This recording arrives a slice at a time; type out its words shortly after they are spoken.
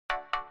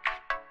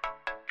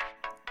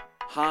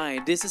Hi,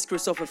 this is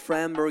Christopher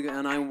Framberg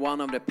and I'm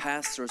one of the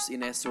pastors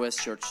in SOS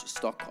Church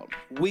Stockholm.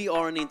 We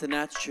are an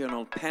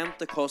international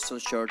Pentecostal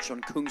church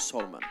on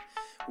Kungsholmen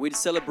with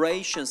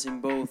celebrations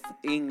in both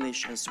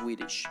English and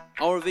Swedish.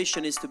 Our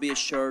vision is to be a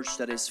church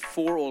that is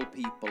for all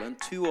people and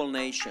to all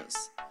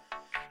nations,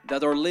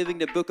 that are living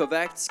the Book of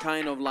Acts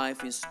kind of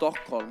life in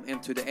Stockholm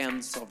and to the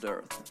ends of the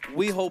earth.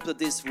 We hope that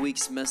this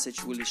week's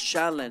message will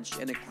challenge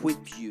and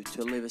equip you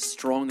to live a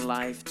strong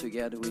life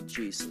together with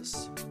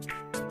Jesus.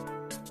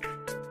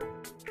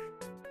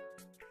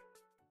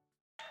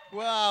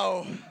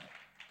 Wow,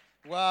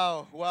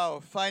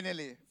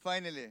 finally.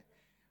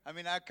 I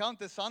mean, I count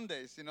the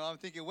Sundays, I'm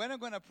thinking, when am I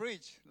going to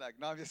preach? No,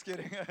 I'm just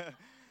kidding.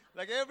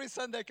 Every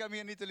Sunday I come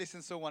here, I need to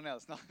listen to someone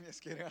else. No, I'm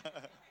just kidding.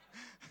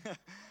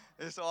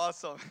 It's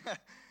awesome.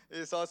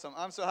 It's awesome.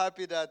 I'm so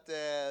happy that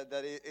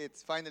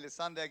it's finally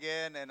Sunday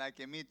again, and I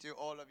can meet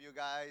all of you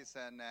guys.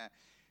 And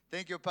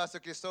thank you, Pastor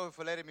Christopher,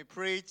 for letting me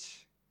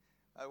preach,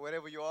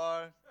 wherever you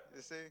are,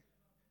 you see.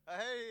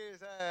 Hey,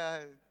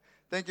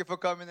 thank you for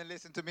coming and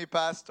listening to me,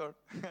 Pastor.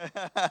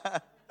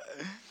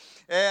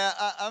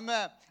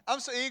 I'm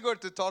so eager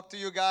to talk to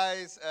you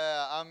guys.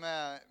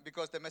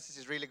 Because the message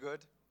is really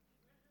good.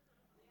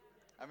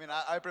 I mean,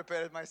 I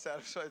prepared it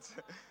myself, so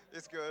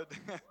it's good.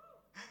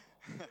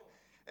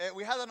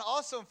 We had an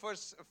awesome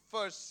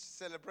first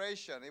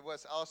celebration. It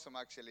was awesome,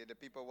 actually. The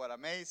people were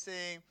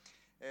amazing.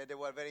 They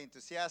were very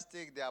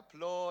enthusiastic. They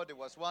applauded. It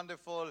was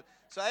wonderful.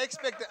 So I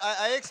expect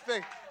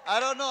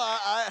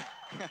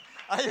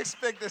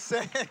the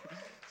same.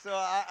 So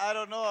I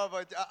don't know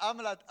about you. I'm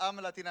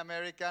Latin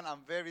American.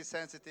 I'm very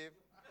sensitive.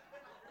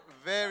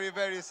 Very,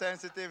 very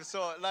sensitive.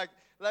 So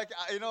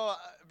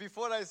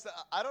before I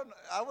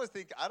was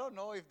thinking, I don't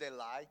know if they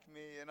like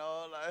me,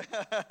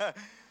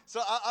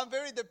 So I'm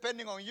very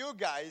depending on you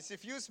guys.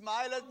 If you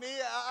smile at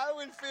me, I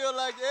will feel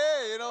like,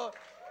 hey,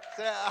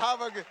 say,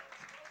 have a good.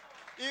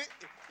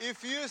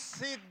 If you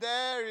sit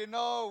there,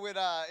 with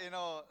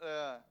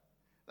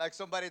like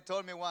somebody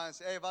told me once,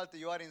 hey, Walter,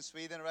 you are in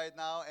Sweden right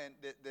now, and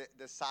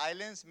the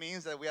silence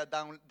means that we are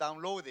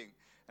downloading.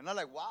 And I'm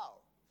like,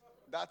 wow,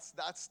 that's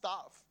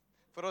tough.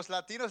 For us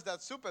Latinos,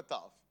 that's super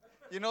tough.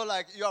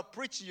 You are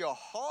preaching your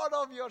heart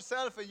of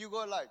yourself, and you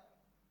go like.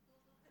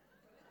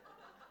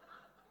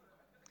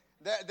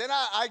 Then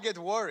I get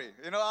worried.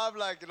 I'm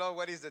like,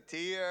 what is the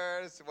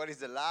tears? What is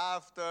the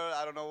laughter?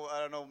 I don't know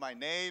what my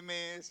name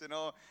is.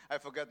 I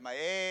forgot my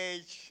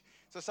age.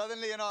 So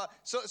suddenly,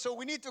 so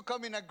we need to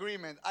come in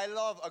agreement. I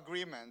love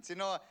agreements.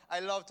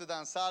 I love to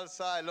dance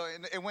salsa.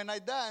 And when I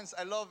dance,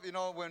 I love,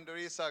 when there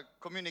is a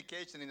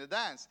communication in the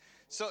dance.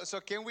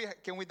 So can we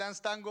dance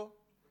tango?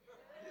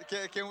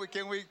 Can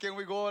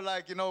we go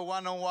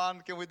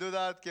one-on-one? Can we do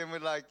that? Can we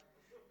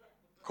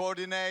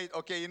coordinate?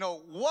 Okay,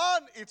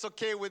 one, it's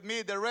okay with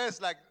me. The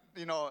rest, I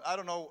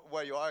don't know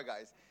where you are,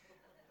 guys.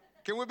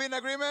 Can we be in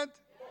agreement?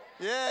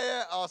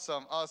 Yeah,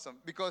 awesome.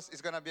 Because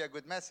it's going to be a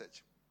good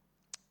message.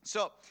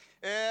 So,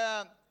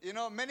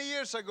 many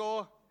years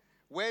ago,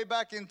 way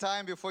back in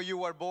time before you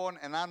were born,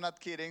 and I'm not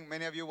kidding,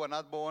 many of you were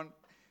not born,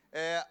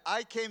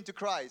 I came to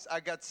Christ. I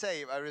got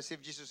saved. I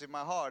received Jesus in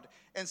my heart.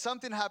 And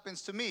something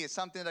happens to me,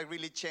 something that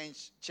really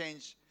changed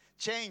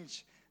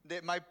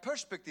my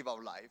perspective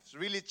of life,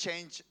 really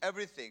changed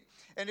everything.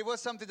 And it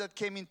was something that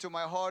came into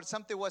my heart.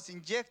 Something was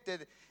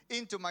injected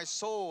into my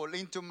soul,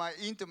 into my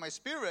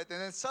spirit.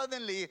 And then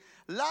suddenly,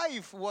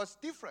 life was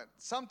different.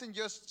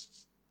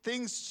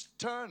 Things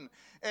turn.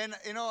 And,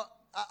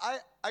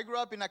 I grew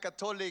up in a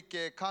Catholic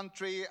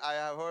country.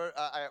 I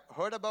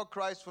heard about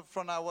Christ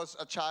from I was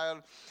a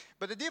child.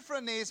 But the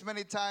difference is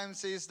many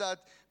times is that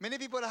many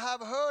people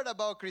have heard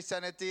about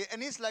Christianity,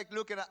 and it's like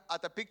looking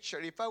at a picture.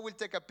 If I will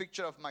take a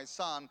picture of my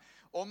son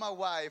or my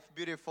wife,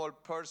 beautiful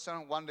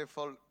person,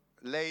 wonderful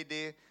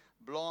lady,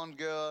 blonde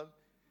girl.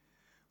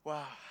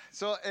 Wow.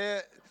 So,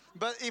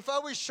 but if I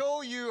will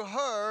show you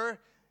her,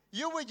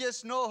 you will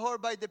just know her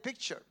by the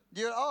picture.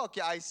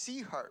 Okay, I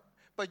see her.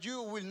 But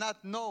you will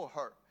not know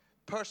her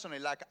personally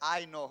like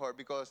I know her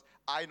because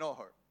I know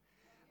her.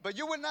 But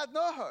you will not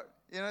know her.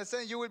 You know what I'm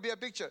saying? You will be a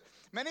picture.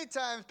 Many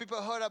times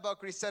people heard about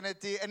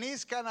Christianity, and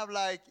it's kind of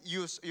like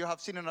you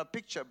have seen in a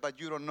picture, but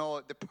you don't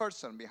know the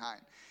person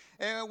behind.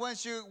 And when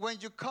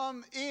you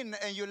come in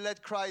and you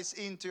let Christ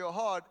into your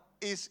heart,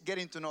 is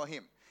getting to know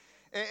Him.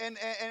 And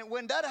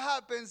when that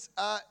happens,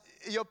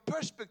 your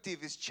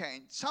perspective is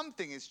changed.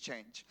 Something is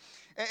changed.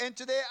 And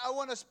today I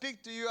want to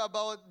speak to you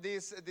about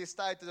this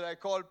title that I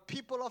call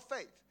People of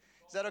Faith.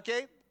 Is that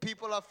okay?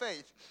 People of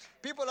faith.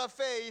 People of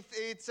faith,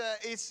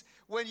 it's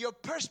when your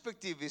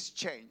perspective is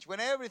changed, when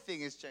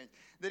everything is changed.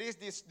 There is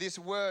this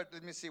word,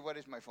 let me see, what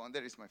is my phone?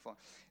 There is my phone.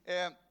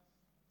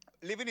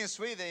 Living in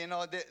Sweden,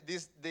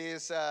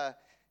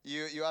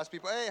 you ask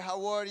people, hey,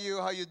 how are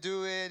you? How you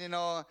doing?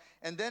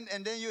 And then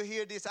you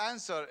hear this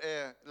answer,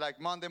 like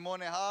Monday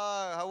morning,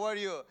 how are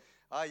you?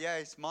 Yeah,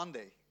 it's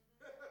Monday.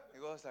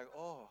 It goes like,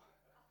 oh.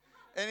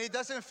 And it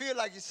doesn't feel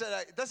like you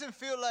said, it doesn't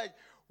feel like,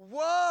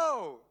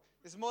 whoa.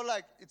 It's more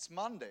like it's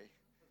Monday.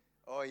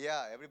 Oh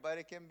yeah,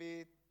 everybody can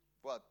be,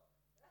 what?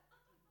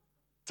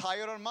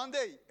 Tired on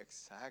Monday?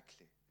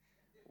 Exactly.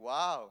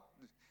 Wow.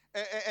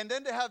 And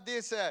then they have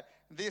this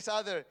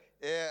other,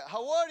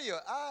 how are you?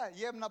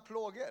 Jämna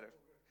plågor.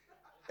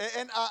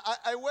 And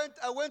I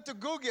went to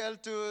Google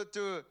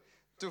to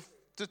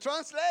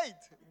translate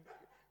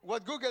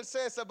what Google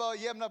says about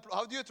jämna plågor.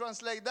 How do you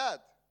translate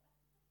that?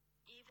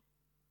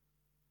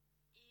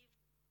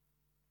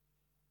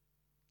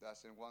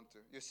 Doesn't want to.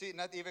 You see,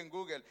 not even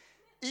Google.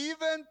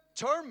 Even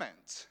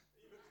torment.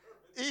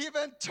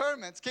 Even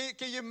torments.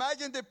 Can you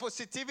imagine the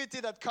positivity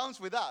that comes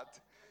with that?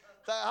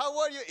 So how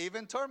are you?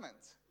 Even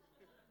torments.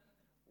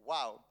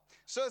 Wow.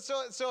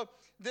 So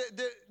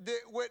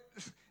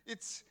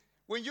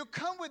when you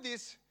come with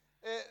this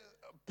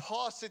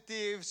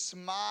positive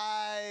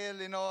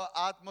smile,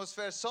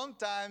 atmosphere,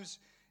 sometimes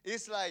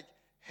it's like,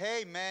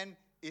 hey man,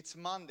 it's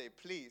Monday,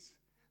 please.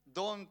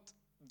 Don't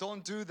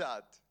do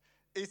that.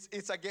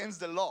 It's against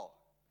the law.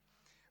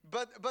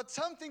 But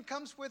something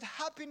comes with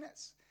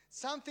happiness.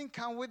 Something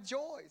comes with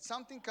joy.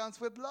 Something comes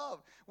with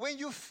love. When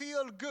you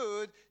feel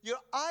good, your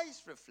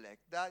eyes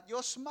reflect that.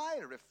 Your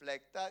smile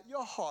reflect that.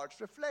 Your heart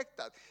reflect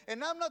that.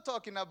 And I'm not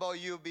talking about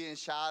you being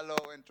shallow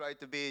and try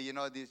to be,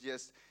 this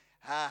just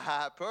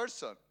ha-ha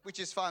person, which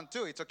is fun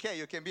too. It's okay.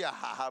 You can be a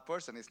ha-ha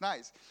person. It's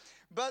nice.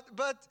 But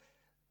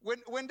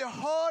when the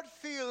heart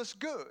feels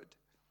good,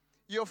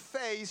 your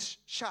face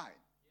shines.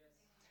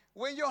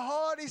 When your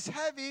heart is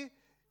heavy,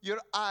 your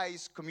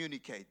eyes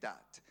communicate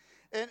that.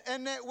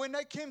 And when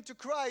I came to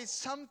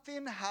Christ,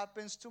 something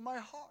happens to my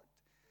heart.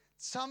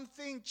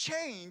 Something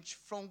changed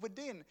from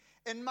within.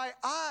 And my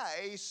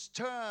eyes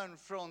turned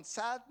from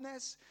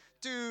sadness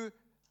to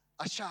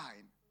a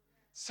shine.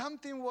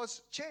 Something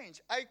was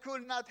changed. I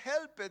could not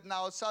help it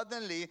now.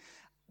 Suddenly,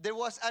 there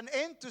was an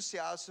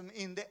enthusiasm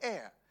in the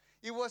air.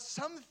 It was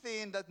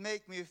something that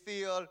made me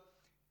feel,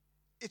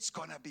 it's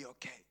going to be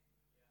okay.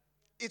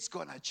 It's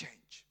going to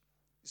change.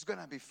 It's going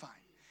to be fine.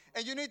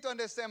 And you need to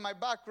understand my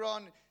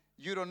background.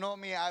 You don't know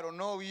me, I don't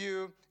know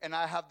you, and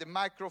I have the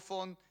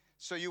microphone,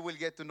 so you will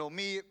get to know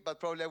me, but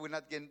probably I will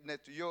not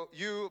get to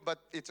you, but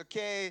it's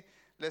okay.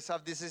 Let's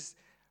have this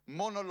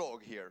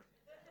monologue here.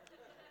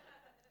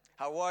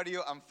 How are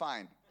you? I'm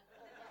fine.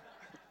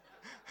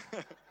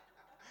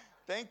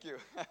 Thank you.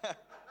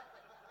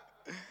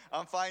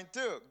 I'm fine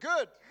too.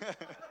 Good.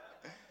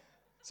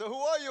 So who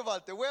are you,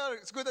 Walter? Well,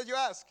 it's good that you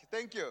ask.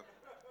 Thank you.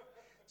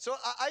 So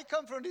I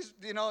come from this,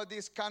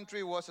 this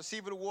country was a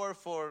civil war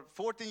for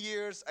 14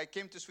 years. I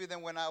came to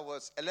Sweden when I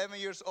was 11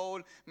 years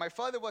old. My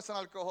father was an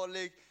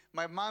alcoholic.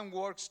 My mom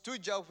works 2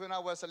 jobs when I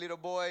was a little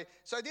boy.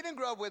 So I didn't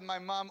grow up with my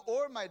mom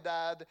or my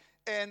dad.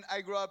 And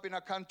I grew up in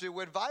a country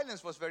where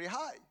violence was very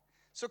high.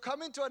 So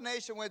coming to a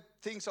nation where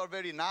things are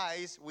very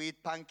nice, we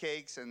eat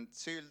pancakes and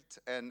silt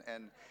and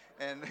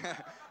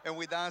and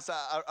we dance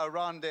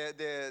around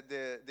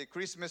the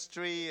Christmas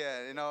tree,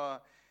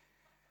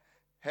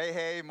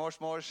 hey, mosh,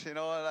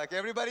 like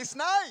everybody's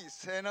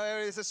nice.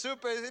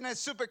 It's in a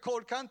super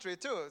cold country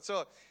too.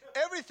 So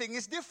everything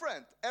is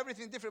different.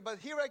 But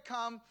here I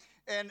come,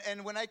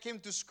 and when I came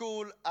to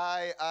school,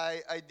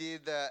 I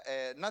did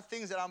not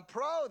things that I'm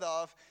proud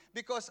of,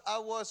 because I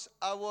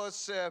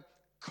was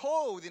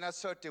coded in a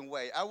certain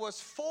way. I was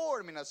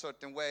formed in a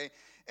certain way,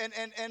 and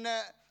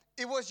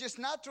it was just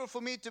natural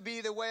for me to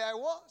be the way I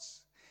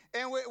was.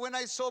 And when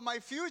I saw my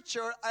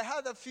future, I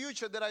had a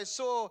future that I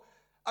saw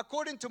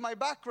according to my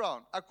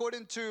background,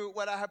 according to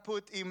what I have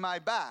put in my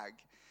bag.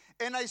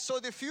 And I saw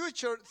the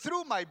future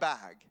through my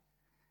bag.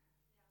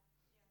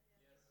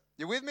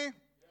 You with me?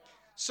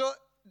 So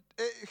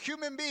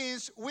human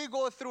beings, we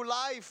go through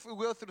life,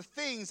 we go through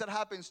things that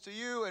happens to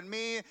you and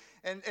me,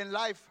 and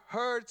life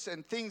hurts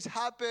and things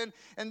happen.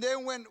 And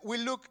then when we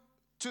look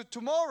to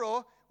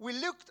tomorrow, we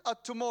looked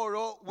at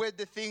tomorrow with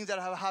the things that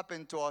have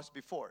happened to us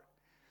before.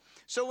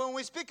 So when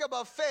we speak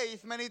about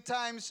faith, many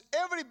times,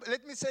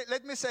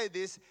 let me say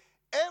this,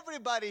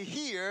 everybody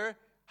here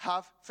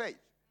have faith.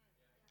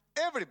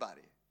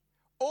 Everybody.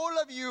 All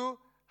of you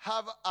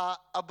have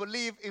a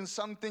belief in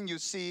something you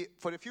see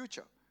for the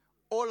future.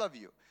 All of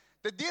you.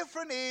 The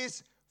difference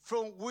is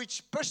from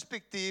which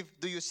perspective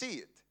do you see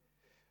it?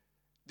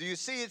 Do you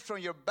see it from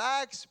your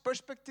bag's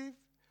perspective,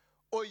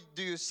 or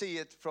do you see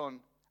it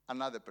from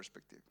another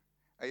perspective?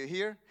 Are you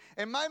here?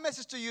 And my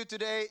message to you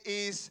today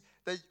is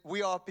that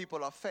we are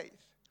people of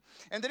faith.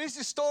 And there is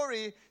a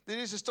story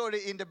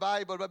in the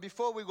Bible, but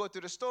before we go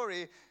to the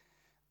story,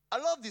 I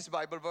love this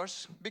Bible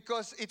verse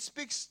because it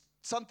speaks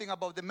something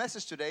about the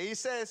message today. It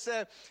says,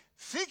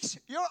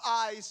 fixing our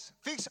eyes.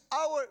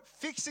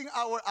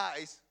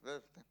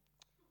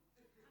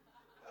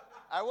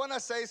 I want to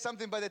say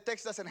something, but the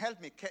text doesn't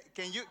help me.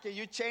 Can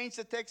you change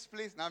the text,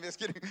 please? No, I'm just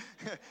kidding.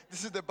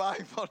 This is the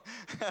Bible.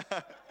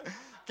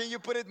 Can you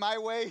put it my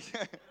way?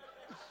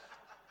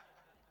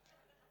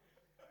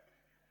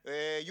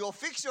 You'll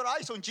fix your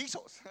eyes on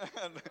Jesus.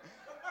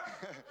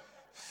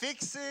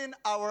 Fixing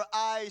our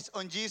eyes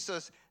on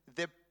Jesus,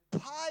 the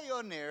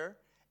pioneer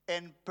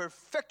and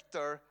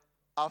perfecter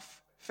of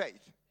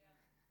faith.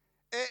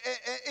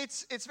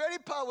 It's very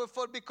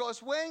powerful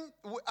because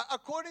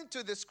according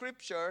to the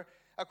scripture,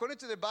 according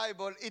to the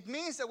Bible, it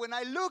means that when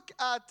I look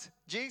at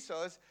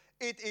Jesus,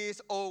 it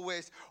is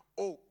always,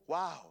 oh,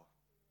 wow.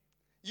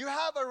 You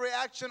have a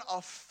reaction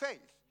of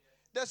faith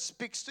that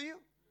speaks to you.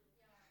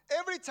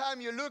 Every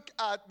time you look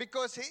at,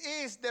 because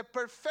he is the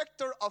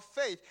perfecter of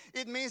faith,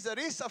 it means there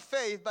is a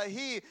faith, but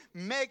he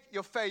make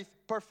your faith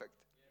perfect.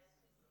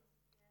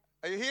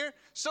 Are you here?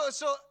 So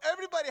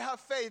everybody have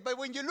faith, but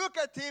when you look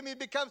at him, it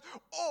becomes,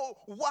 oh,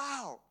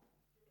 wow.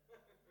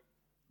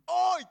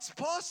 Oh, it's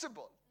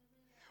possible.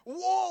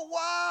 Whoa,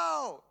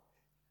 wow.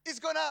 It's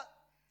gonna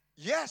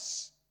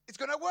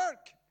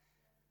work.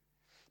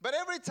 But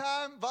every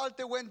time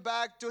Walter went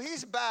back to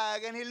his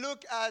bag and he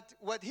looked at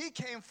what he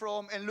came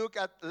from and looked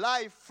at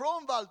life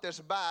from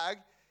Walter's bag,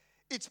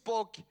 it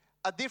spoke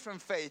a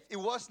different faith. It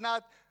was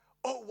not,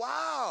 oh,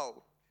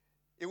 wow.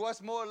 It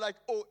was more like,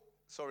 oh,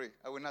 sorry,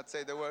 I will not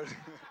say the word.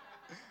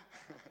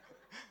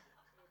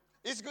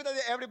 It's good that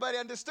everybody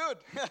understood.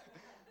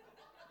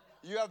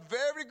 You are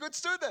very good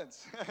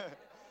students.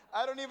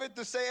 I don't even have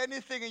to say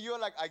anything and you're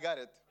like, I got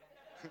it.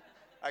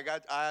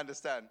 I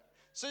understand.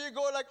 So you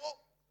go like, oh.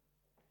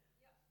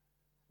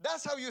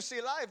 That's how you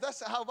see life.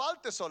 That's how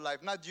Walter saw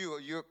life, not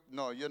you.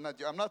 No, you're not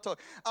you. I'm not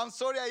talking. I'm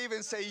sorry I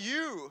even say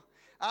you.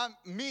 I'm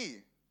me.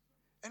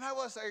 And I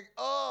was like,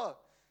 oh,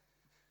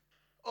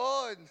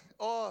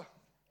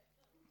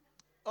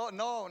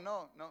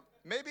 no.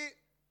 Maybe,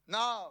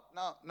 no.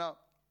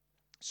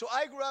 So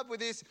I grew up with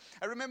this.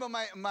 I remember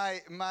my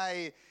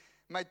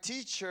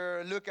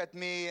teacher looked at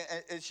me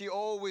and she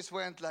always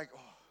went like,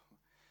 oh,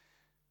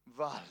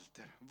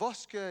 Walter, vad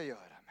ska jag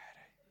göra med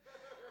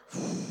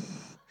dig?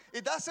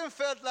 It doesn't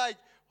feel like,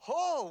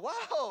 oh,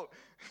 wow,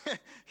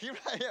 here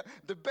I am,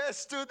 the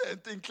best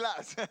student in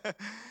class.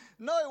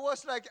 No, it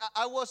was like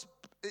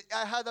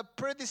I had a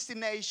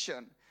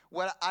predestination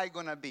where I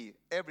gonna be.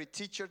 Every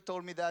teacher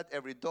told me that,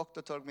 every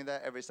doctor told me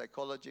that, every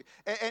psychology.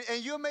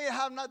 And you may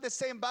have not the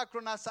same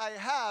background as I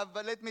have,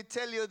 but let me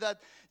tell you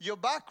that your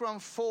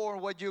background for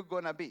what you're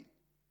gonna be.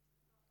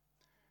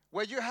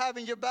 What you have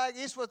in your bag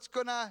is what's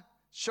gonna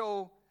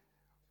show,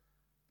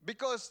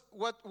 because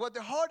what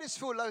the heart is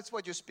full of is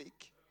what you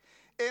speak.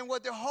 And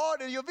what the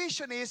heart and your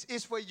vision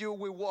is where you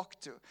will walk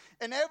to.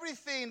 And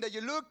everything that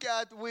you look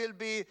at will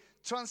be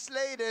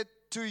translated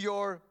to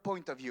your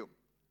point of view.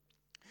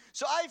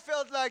 So I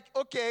felt like,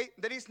 okay,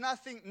 there is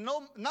not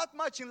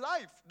much in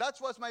life. That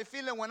was my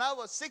feeling when I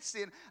was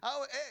 16.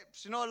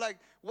 Like,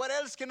 what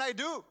else can I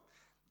do?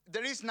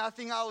 There is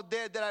nothing out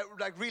there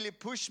that really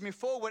pushed me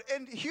forward.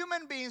 And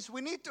human beings, we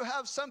need to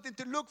have something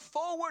to look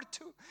forward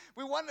to.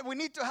 We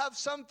need to have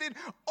something.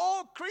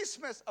 Oh,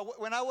 Christmas.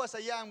 When I was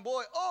a young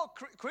boy,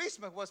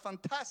 Christmas was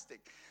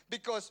fantastic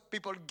because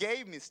people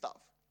gave me stuff.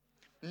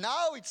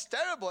 Now it's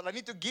terrible. I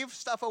need to give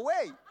stuff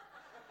away.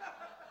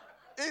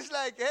 It's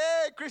like,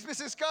 hey,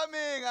 Christmas is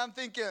coming. I'm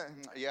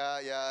thinking, yeah.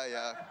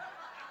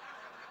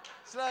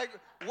 It's like,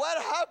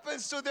 what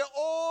happens to the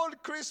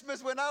old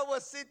Christmas when I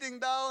was sitting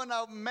down,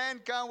 a man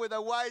come with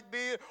a white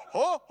beard,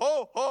 ho,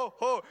 ho, ho,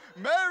 ho,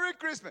 Merry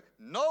Christmas.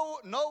 No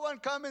one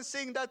come and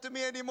sing that to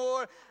me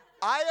anymore.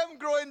 I am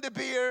growing the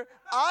beard.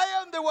 I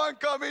am the one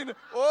coming.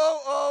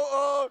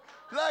 Oh.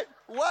 Like,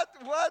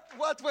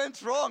 what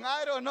went wrong?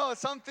 I don't know.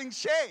 Something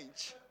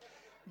changed.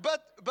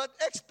 But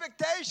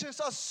expectations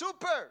are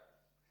super.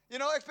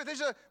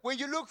 Expectations, when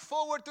you look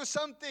forward to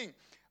something,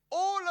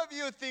 all of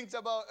you think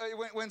about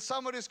when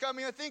somebody is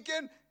coming, you're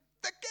thinking,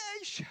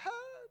 vacation.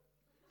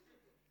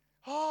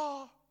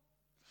 Oh.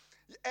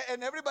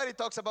 And everybody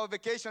talks about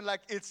vacation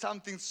like it's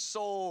something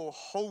so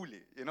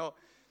holy,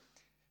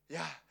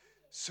 Yeah,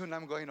 soon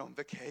I'm going on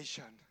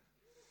vacation.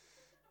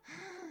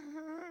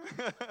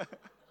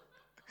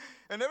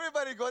 And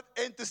everybody got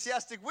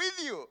enthusiastic with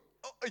you.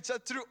 Oh, it's a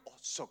true,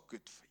 so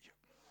good for you.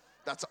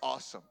 That's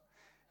awesome.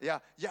 Yeah,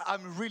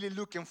 I'm really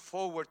looking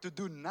forward to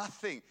do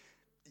nothing.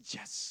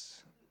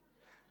 Yes.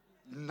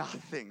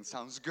 Nothing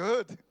sounds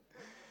good.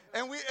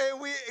 And we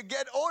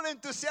get all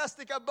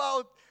enthusiastic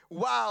about,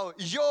 wow,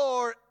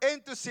 your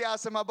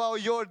enthusiasm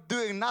about your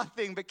doing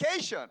nothing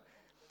vacation.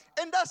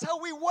 And that's how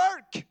we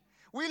work.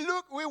 We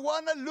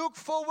want to look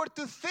forward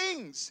to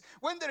things.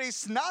 When there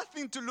is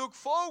nothing to look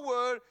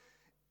forward,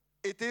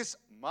 it is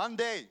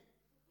Monday.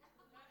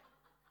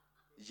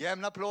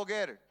 Jämna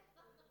plågor.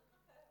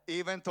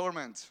 Even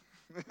torment.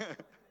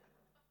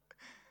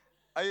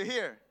 Are you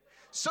here?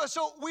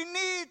 So we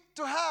need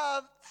to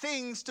have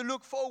things to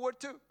look forward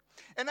to.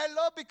 And I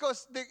love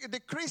because the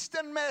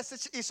Christian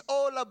message is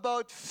all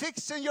about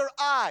fixing your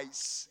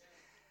eyes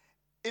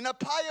in a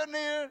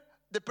pioneer,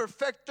 the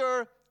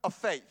perfecter of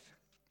faith.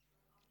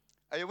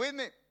 Are you with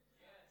me? Yes.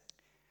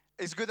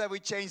 It's good that we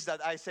changed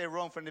that. I say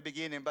wrong from the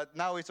beginning, but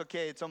now it's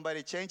okay.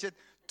 Somebody change it.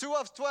 2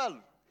 of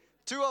 12.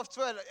 2 of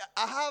 12.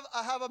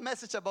 I have a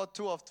message about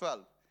 2 of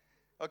 12.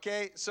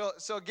 Okay, so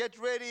get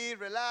ready,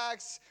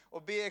 relax,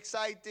 or be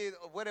excited,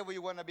 or whatever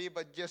you want to be,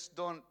 but just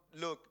don't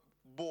look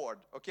bored,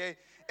 okay?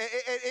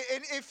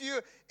 And if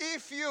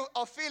you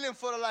are feeling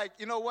for like,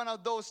 one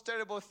of those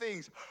terrible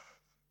things,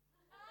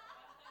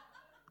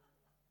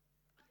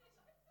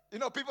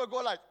 people go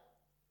like,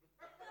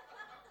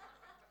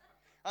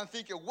 I'm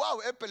thinking,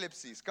 wow,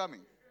 epilepsy is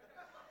coming.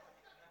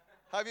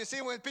 Have you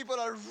seen when people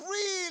are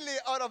really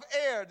out of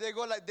air, they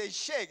go like, they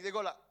shake, they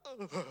go like,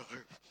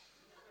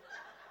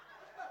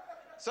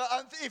 so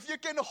if you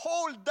can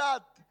hold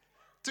that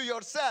to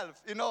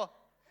yourself,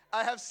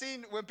 I have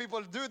seen when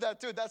people do that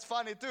too, that's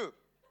funny too.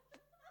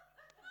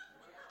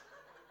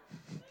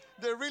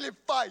 They really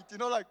fight,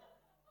 like.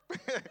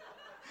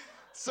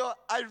 So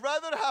I'd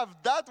rather have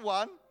that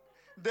one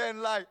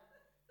than like,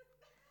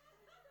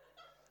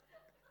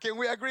 can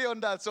we agree on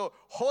that? So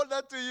hold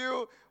that to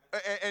you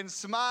and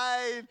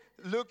smile.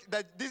 Look,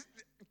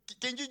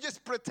 can you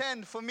just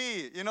pretend for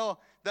me,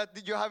 that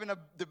you're having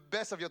the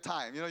best of your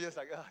time? Just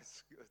like, oh,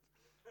 it's good.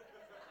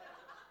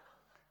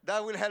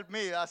 That will help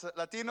me as a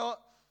Latino.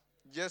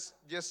 Just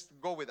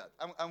go with that.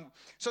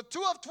 So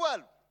 2 of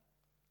 12.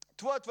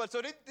 2 of 12.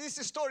 So this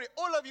is story.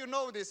 All of you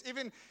know this.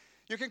 Even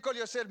you can call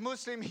yourself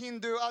Muslim,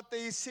 Hindu,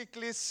 atheist,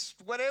 cyclist,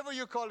 whatever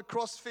you call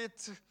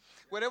CrossFit,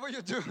 whatever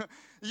you do.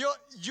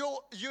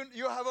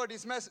 You have heard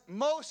this message.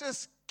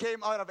 Moses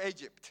came out of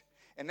Egypt.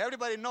 And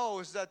everybody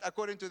knows that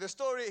according to the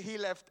story, he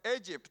left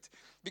Egypt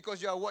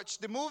because you have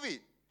watched the movie.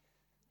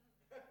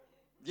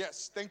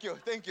 Yes, thank you.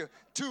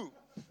 2.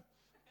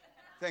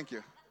 Thank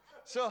you.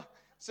 So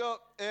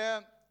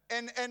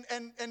and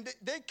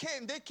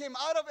they came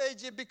out of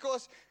Egypt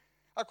because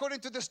according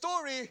to the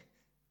story,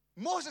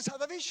 Moses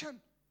had a vision.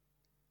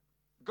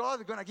 God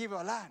is going to give you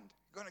a land,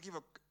 going to give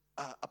you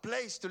a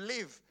place to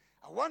live,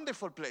 a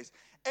wonderful place.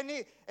 And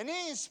he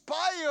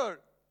inspired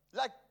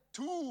like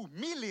 2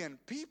 million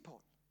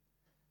people.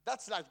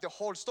 That's like the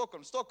whole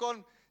Stockholm.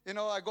 Stockholm,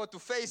 I go to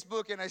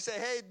Facebook and I say,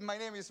 hey, my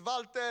name is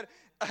Walter,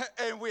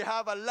 and we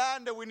have a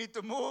land that we need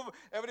to move.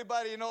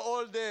 Everybody,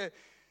 all the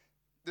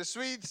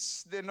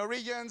Swedes, the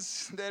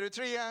Norwegians, the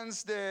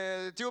Eritreans,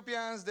 the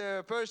Ethiopians,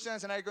 the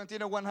Persians, and I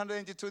continue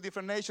 182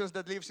 different nations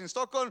that lives in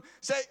Stockholm,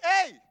 say,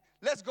 hey,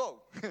 let's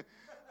go.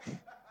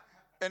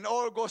 And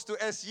all goes to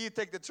SG,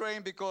 take the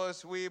train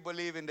because we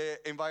believe in the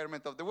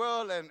environment of the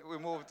world, and we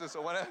move to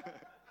whatever.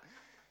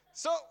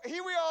 So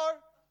here we are,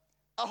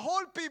 a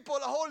whole people,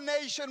 a whole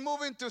nation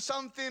moving to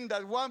something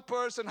that one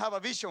person have a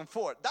vision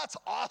for. That's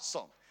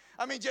awesome.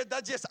 I mean,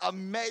 that's just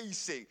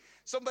amazing.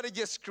 Somebody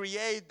just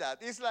create that.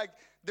 It's like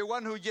the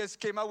one who just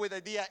came up with the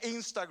idea,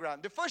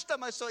 Instagram. The first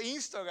time I saw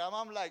Instagram,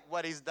 I'm like,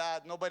 what is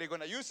that? Nobody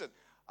gonna use it.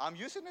 I'm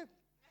using it.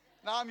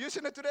 Now I'm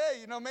using it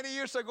today. Many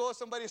years ago,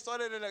 somebody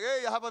started like,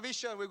 hey, I have a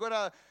vision. We're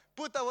gonna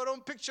put our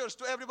own pictures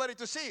to everybody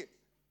to see.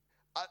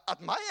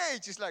 At my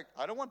age, it's like,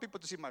 I don't want people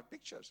to see my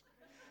pictures.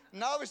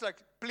 Now it's like,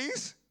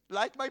 please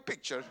like my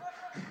picture.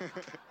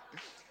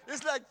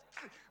 It's like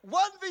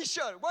one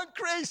vision, one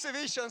crazy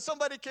vision.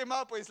 Somebody came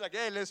up with, it's like,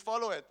 hey, let's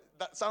follow it.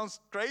 That sounds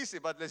crazy,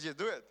 but let's just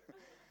do it.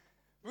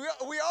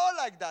 We are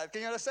like that.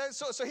 Can you understand?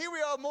 So here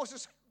we are,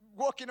 Moses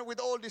walking with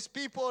all these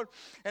people,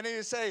 and then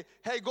you say,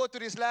 hey, go to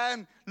this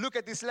land, look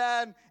at this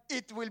land.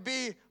 It will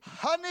be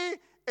honey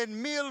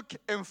and milk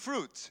and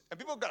fruit. And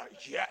people go,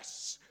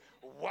 yes,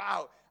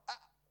 wow.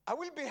 I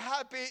will be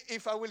happy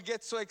if I will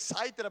get so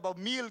excited about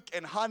milk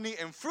and honey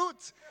and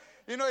fruit.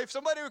 If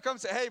somebody will come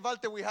and say, hey,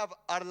 Walter, we have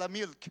Arla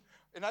milk.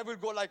 And I will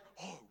go like,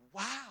 oh,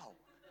 wow.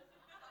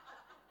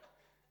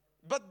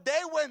 But they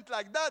went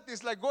like that.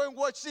 It's like, go and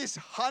watch this,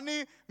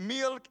 honey,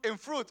 milk, and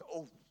fruit.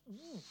 Oh,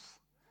 oof.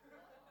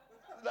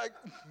 Like,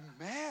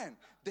 man,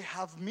 they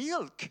have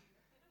milk.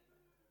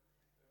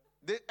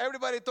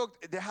 Everybody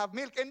talked, they have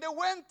milk. And they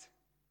went.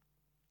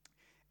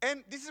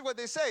 And this is what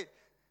they say.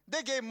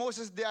 They gave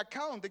Moses the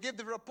account. They gave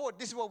the report.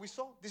 This is what we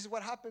saw. This is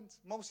what happened,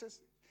 Moses.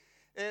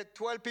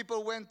 12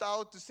 people went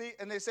out to see,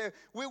 and they said,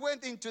 we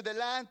went into the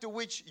land to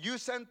which you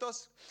sent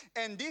us,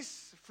 and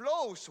this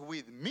flows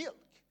with milk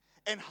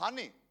and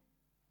honey.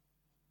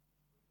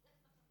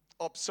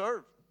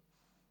 Observe.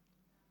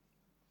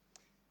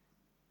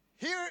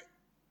 Here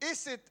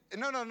is it.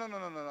 No.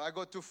 I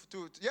go to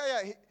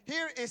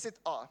Here is it.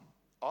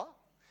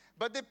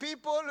 But the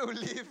people who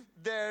live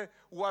there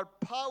were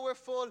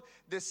powerful.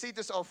 The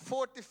cities are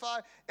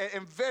fortified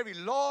and very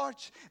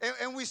large.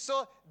 And we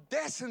saw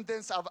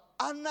descendants of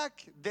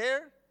Anak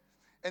there.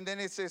 And then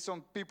it says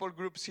some people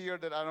groups here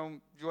that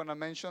you want to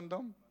mention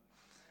them?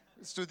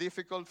 It's too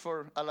difficult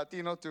for a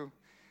Latino to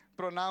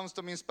pronounce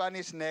them in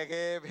Spanish.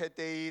 Negev,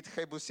 Heteit,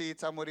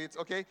 Jebusites, Amorites.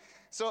 Okay?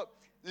 So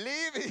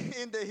live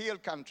in the hill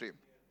country.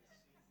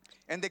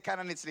 And the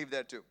Canaanites live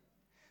there too.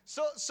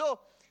 So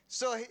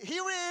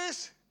here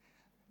is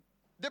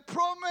the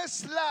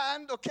promised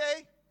land,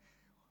 okay?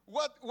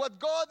 What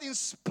God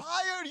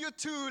inspired you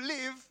to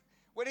live,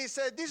 when he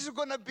said, this is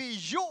going to be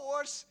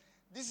yours.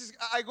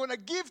 I'm going to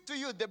give to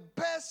you the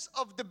best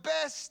of the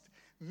best,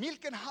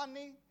 milk and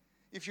honey,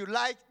 if you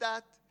like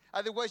that.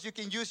 Otherwise, you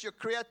can use your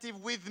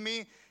creative with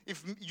me.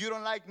 If you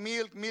don't like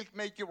milk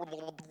make you,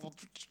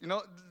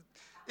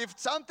 if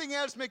something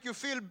else make you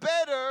feel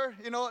better,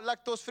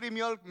 lactose-free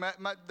milk,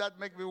 that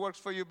maybe works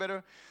for you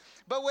better.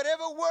 But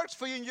whatever works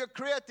for you in your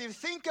creative,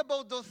 think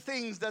about those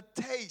things that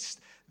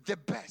taste the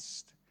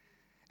best.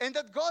 And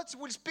that God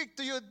will speak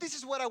to you, this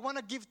is what I want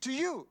to give to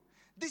you.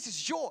 This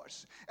is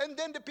yours. And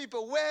then the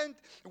people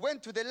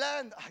went to the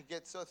land. I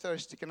get so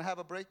thirsty. Can I have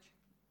a break?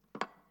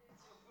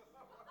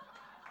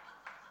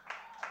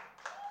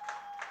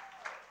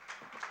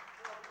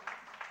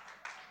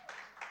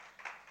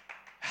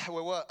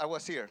 well, I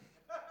was here.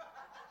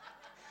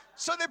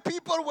 So the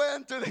people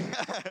went to the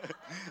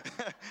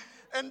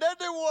and then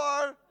they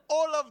were,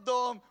 all of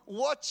them,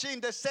 watching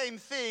the same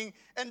thing,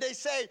 and they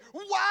say,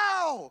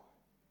 wow,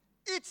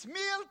 it's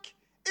milk,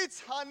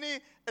 it's honey,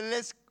 and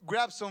let's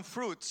grab some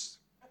fruits.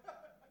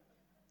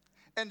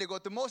 And they go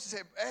to Moses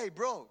and say, hey,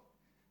 bro,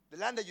 the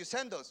land that you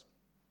sent us,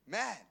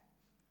 man,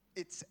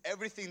 it's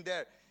everything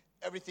there.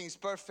 Everything is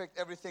perfect,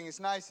 everything is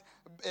nice,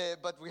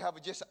 but we have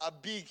just a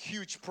big,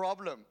 huge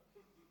problem.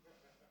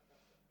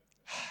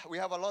 We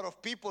have a lot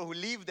of people who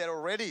live there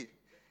already,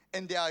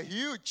 and they are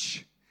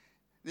huge.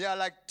 They are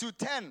like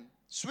 210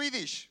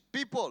 Swedish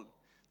people,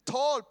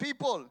 tall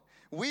people.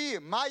 We,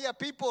 Maya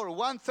people,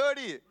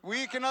 130.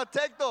 We cannot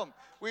take them.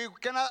 We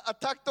cannot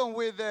attack them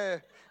with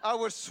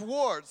our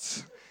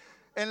swords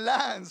and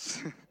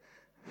lands.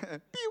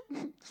 Pew,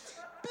 pew.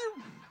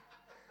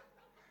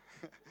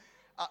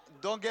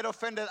 Don't get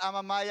offended. I'm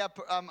a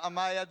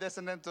Maya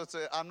descendant,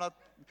 so I'm not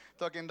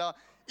talking down.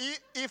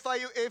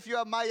 If you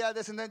are Maya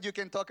descendant, you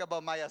can talk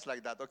about Mayas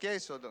like that, okay?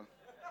 So don't.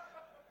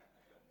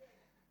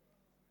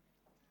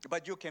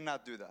 But you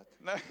cannot do that.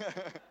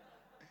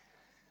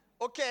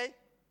 Okay,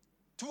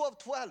 2 of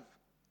 12.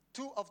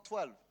 2 of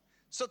 12.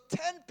 So 10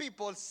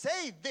 people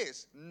say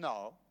this.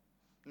 No,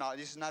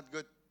 this is not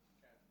good.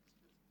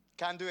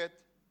 Can't do it.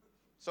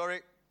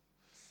 Sorry.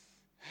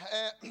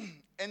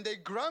 And they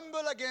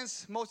grumble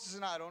against Moses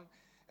and Aaron.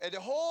 And the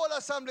whole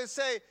assembly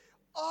say,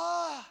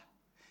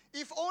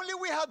 if only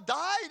we had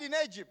died in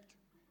Egypt.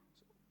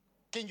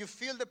 Can you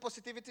feel the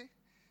positivity?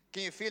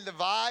 Can you feel the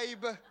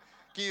vibe?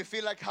 Can you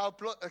feel like how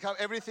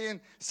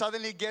everything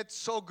suddenly gets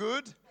so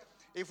good?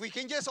 If we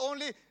can just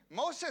only,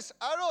 Moses,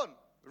 Aaron,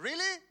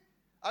 really?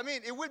 I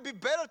mean, it would be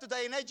better to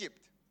die in Egypt.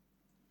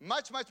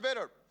 Much, much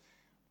better.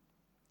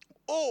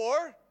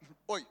 Or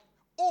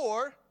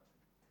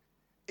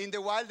in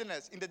the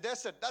wilderness, in the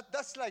desert.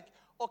 That's like,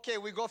 okay,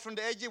 we go from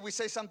the Egypt, we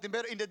say something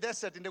better. In the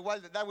desert, in the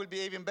wild, that will be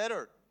even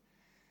better.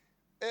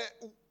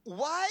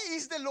 Why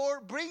is the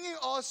Lord bringing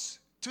us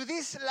to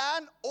this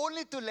land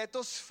only to let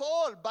us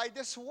fall by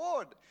the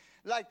sword?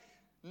 Like,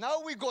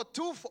 now we go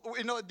too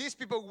far. These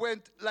people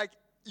went, like,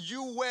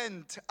 you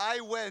went, I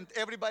went,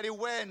 everybody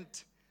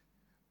went.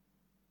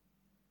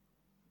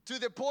 To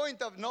the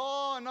point of,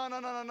 no.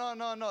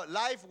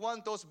 Life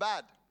wants us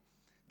bad.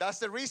 That's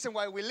the reason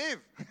why we live.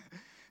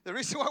 The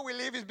reason why we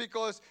live is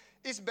because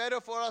it's better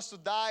for us to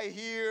die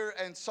here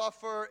and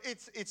suffer.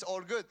 It's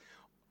all good.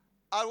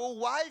 Our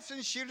wives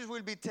and children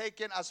will be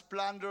taken as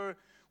plunder.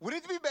 Would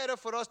it be better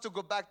for us to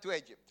go back to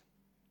Egypt?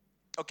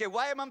 Okay,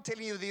 why am I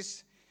telling you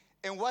this?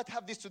 And what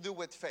have this to do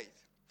with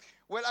faith?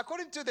 Well,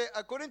 according to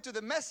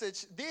the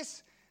message,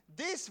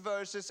 these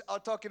verses are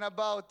talking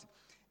about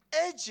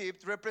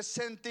Egypt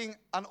representing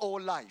an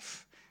old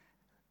life.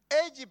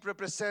 Egypt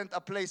represents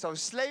a place of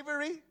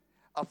slavery,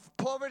 of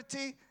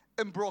poverty,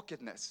 and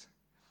brokenness.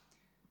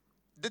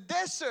 The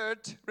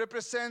desert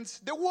represents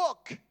the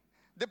walk,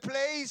 the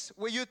place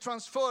where you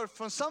transfer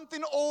from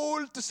something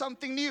old to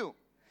something new.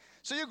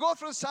 So you go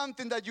from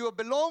something that you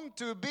belong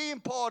to, being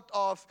part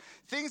of,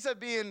 things are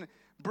being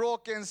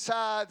broken,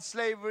 sad,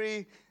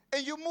 slavery,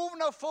 and you move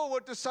now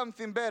forward to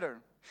something better.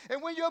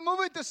 And when you're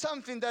moving to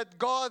something that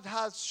God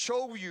has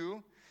shown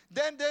you,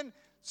 then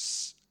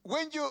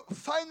when you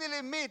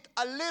finally meet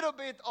a little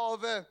bit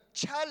of a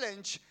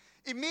challenge,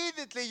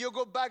 immediately you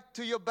go back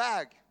to your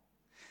bag.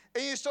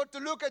 And you start to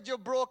look at your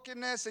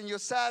brokenness and your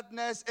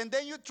sadness, and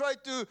then you try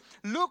to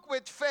look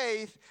with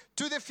faith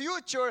to the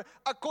future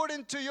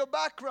according to your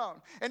background.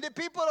 And the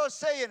people are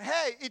saying,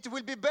 hey, it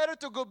will be better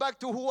to go back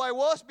to who I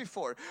was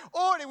before,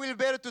 or it will be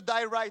better to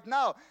die right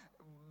now.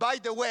 By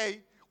the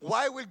way,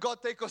 why will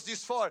God take us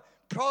this far?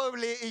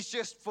 Probably it's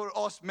just for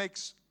us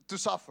to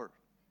suffer.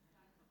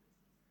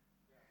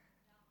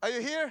 Are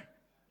you here?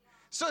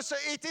 So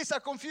it is a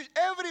confusion.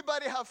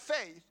 Everybody have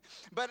faith,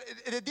 but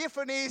the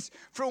difference is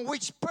from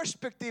which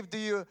perspective do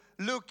you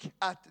look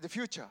at the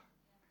future?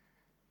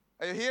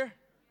 Are you here?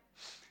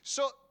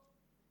 So,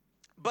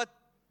 but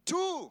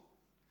two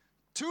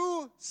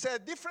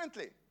said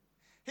differently.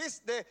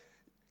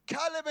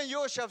 Caleb and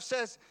Joshua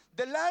says,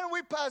 the land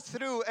we pass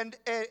through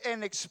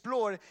and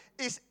explore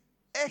is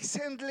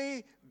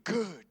excellently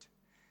good.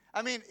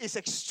 I mean, it's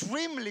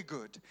extremely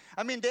good.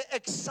 I mean, they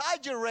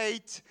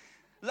exaggerate.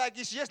 Like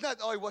it's just not,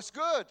 it was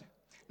good.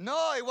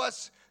 No, it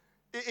was,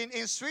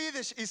 in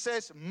Swedish, it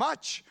says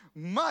much,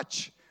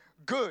 much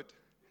good.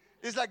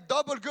 It's like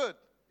double good.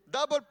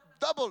 Double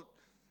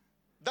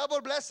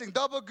blessing,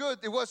 double good.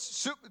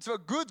 It's a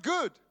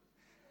good.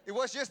 It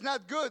was just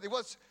not good. It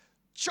was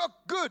chock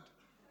good.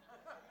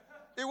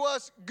 It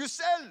was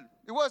gusel.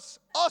 It was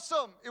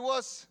awesome. It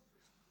was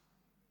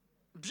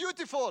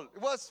beautiful.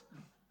 It was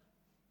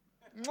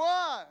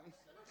mwah.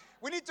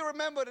 We need to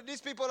remember that these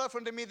people are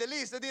from the Middle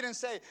East. They didn't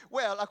say,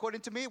 well,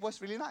 according to me, it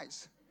was really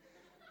nice.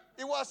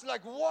 It was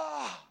like,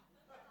 wow.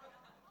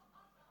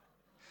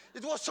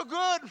 It was so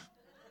good.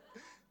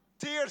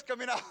 Tears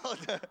coming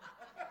out.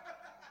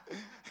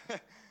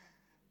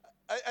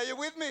 Are you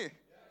with me?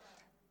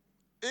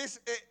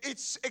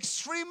 It's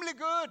extremely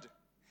good.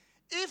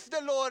 if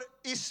the Lord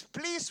is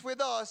pleased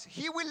with us,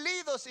 He will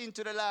lead us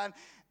into the land,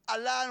 a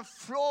land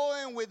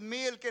flowing with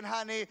milk and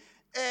honey,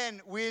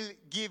 and will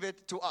give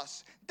it to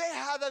us. They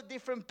had a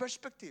different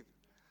perspective.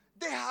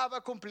 They have a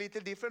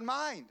completely different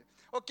mind.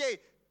 Okay,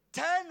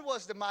 10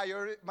 was the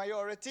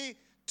majority,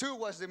 2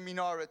 was the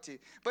minority.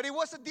 But it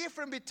was a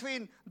difference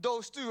between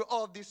those two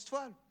of these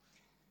 12.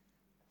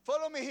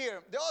 Follow me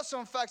here. There are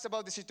some facts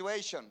about the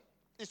situation.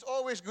 It's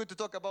always good to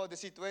talk about the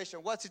situation.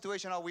 What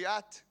situation are we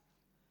at?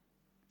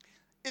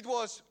 It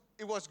was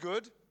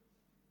good.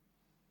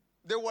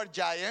 They were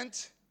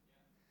giants.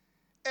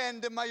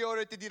 And the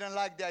majority didn't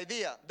like the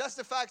idea. That's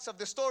the facts of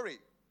the story.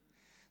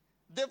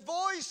 The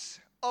voice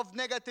of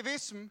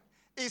negativism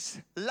is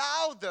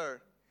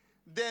louder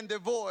than the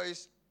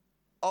voice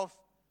of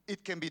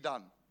it can be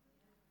done.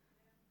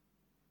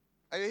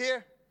 Are you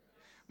here?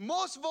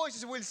 Most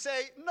voices will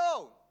say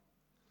no.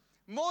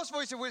 Most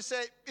voices will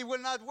say it will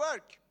not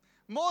work.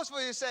 Most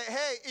voices say,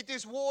 hey, it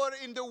is war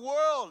in the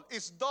world.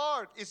 It's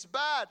dark. It's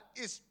bad.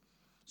 It's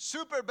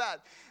super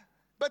bad.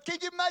 But can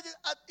you imagine,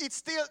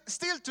 it's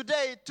still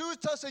today,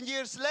 2,000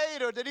 years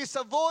later, there is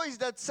a voice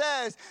that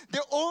says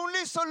the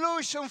only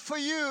solution for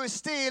you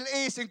still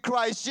is in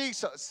Christ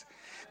Jesus.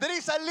 There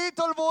is a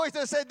little voice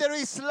that says there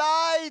is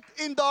light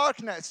in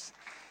darkness.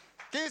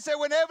 Can you say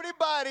when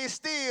everybody is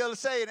still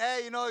saying,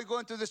 hey, you're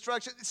going to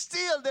destruction,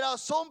 still there are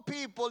some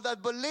people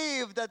that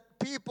believe that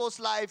people's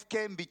life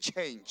can be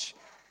changed.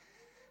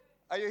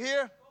 Are you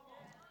here?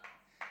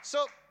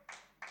 So,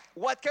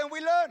 what can we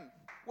learn?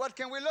 What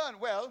can we learn?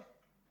 Well,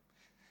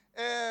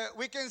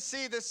 we can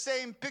see the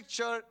same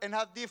picture and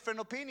have different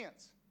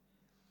opinions.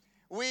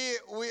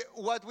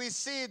 What we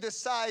see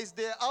decides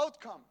the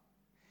outcome.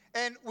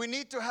 And we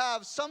need to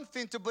have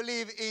something to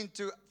believe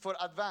into for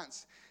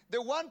advance.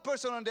 The one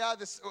person on the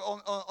other,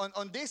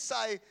 on this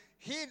side,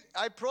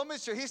 I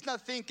promise you, he's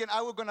not thinking,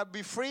 I was going to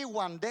be free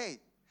one day.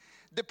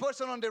 The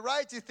person on the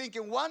right is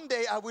thinking, one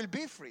day I will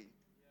be free.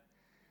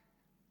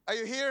 Are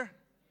you here?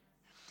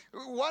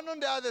 One on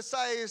the other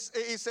side is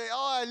say,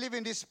 oh, I live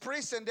in this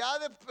prison. The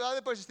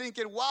other person is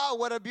thinking, wow,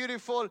 what a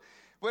beautiful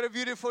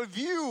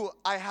view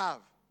I have.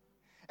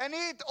 And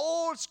it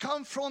all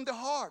comes from the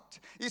heart.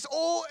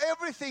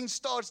 Everything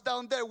starts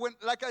down there. When,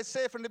 like I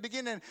said from the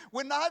beginning,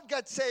 when I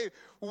got saved,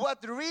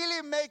 what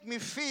really made me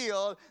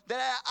feel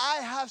that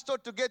I have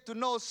started to get to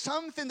know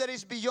something that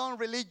is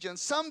beyond religion,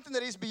 something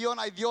that is beyond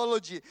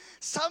ideology,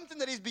 something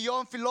that is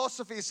beyond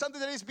philosophy, something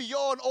that is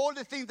beyond all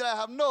the things that I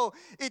have known.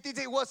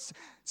 It was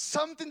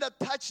something that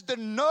touched the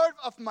nerve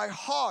of my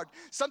heart,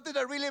 something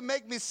that really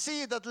made me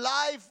see that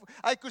life,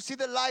 I could see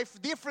the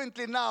life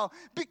differently now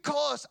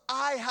because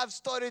I have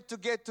started to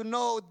get to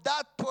know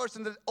that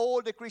person that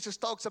all the Christians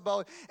talks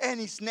about, and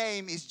his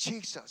name is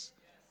Jesus.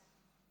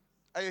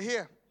 Are you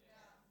here?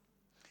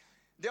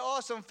 There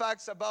are some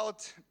facts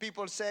about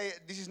people say,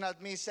 this is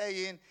not me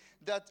saying,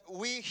 that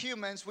we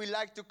humans, we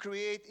like to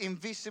create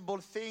invisible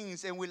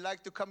things and we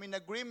like to come in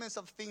agreements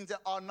of things that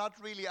are not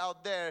really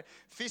out there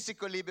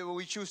physically, but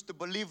we choose to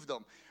believe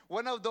them.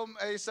 One of them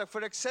is,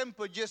 for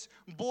example, just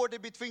border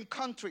between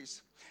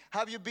countries.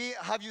 Have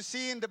you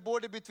seen the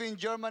border between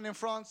Germany and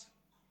France?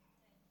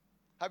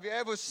 Have you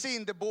ever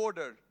seen the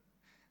border?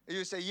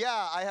 You say,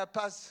 yeah, I have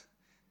passed.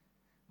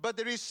 But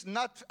there is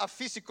not a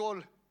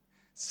physical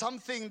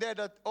something there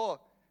that,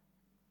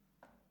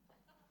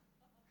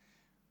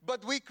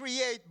 but we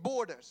create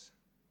borders.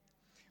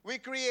 We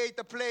create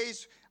a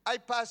place. I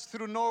pass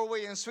through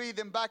Norway and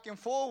Sweden back and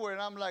forward,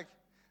 and I'm like,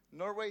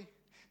 Norway,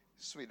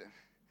 Sweden.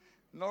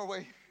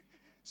 Norway,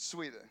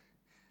 Sweden.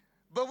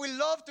 But we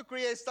love to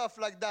create stuff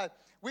like that.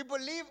 We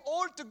believe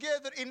all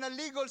together in a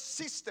legal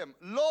system,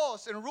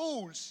 laws and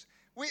rules.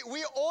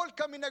 We all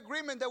come in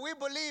agreement that we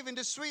believe in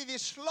the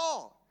Swedish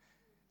law.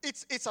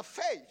 It's a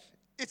faith.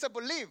 It's a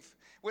belief.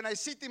 When I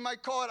sit in my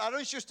car, I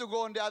don't choose to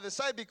go on the other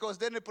side because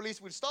then the police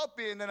will stop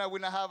me and then I will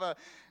not have a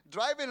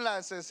driving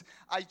license.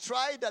 I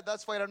tried that.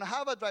 That's why I don't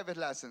have a driving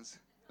license.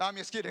 No, I'm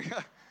just kidding.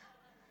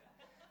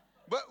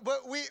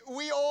 But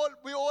we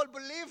all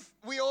believe,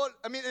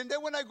 and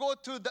then when I go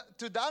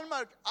to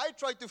Denmark, I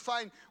try to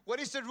find what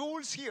is the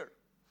rules here.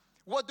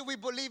 What do we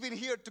believe in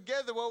here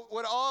together?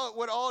 What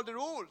are all the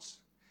rules?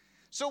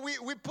 So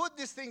we put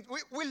these things,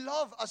 we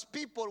love as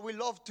people, we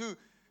love to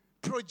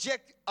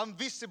project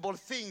invisible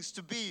things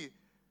to be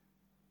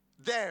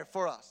there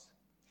for us.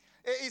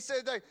 It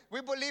said that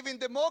we believe in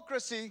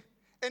democracy,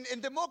 and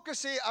in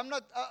democracy,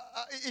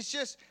 it's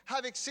just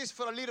have exist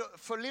for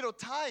a little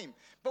time.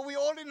 But we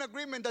all in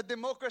agreement that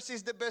democracy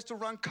is the best to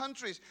run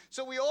countries.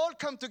 So we all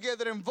come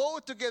together and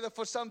vote together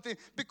for something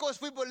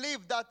because we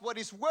believe that's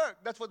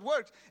what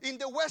works. In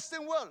the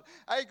Western world,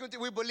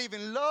 we believe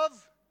in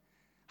love.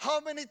 How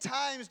many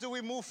times do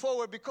we move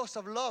forward because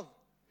of love?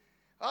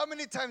 How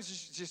many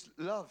times just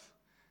love?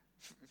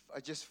 I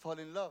just fall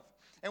in love.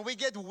 And we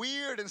get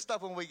weird and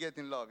stuff when we get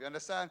in love. You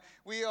understand?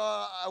 We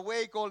are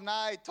awake all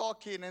night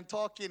talking and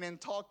talking and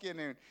talking,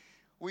 and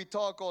we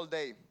talk all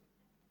day.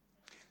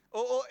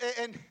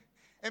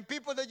 And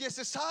people that just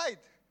decide,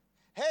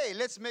 hey,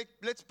 let's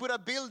put a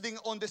building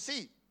on the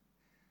sea.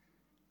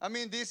 I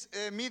mean, these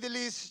Middle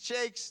East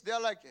sheikhs, they're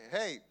like,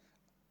 hey,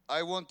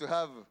 I want to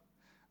have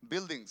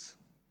buildings.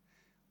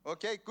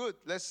 Okay, good.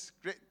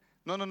 Great.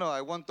 No,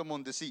 I want them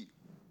on the sea.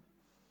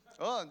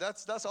 Oh,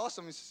 that's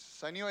awesome.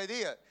 It's a new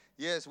idea.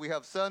 Yes, we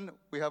have sun,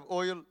 we have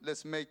oil,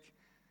 let's make.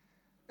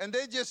 And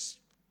they just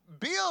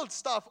build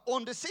stuff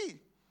on the sea.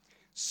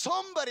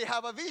 Somebody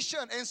have a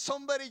vision and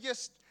somebody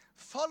just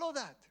follow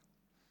that.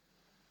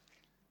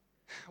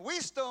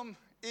 Wisdom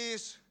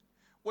is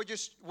what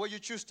you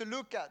choose to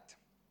look at.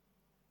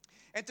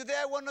 And today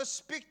I want to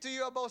speak to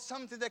you about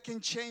something that can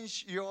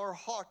change your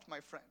heart,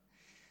 my friend.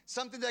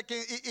 Something that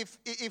can,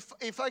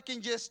 if I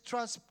can just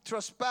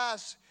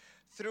trespass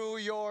through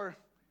your,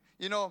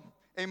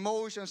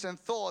 emotions and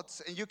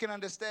thoughts, and you can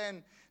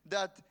understand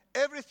that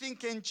everything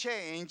can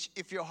change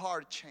if your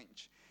heart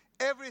change.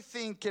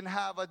 Everything can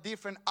have a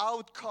different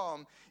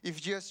outcome if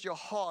just your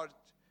heart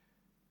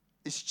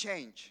is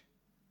changed.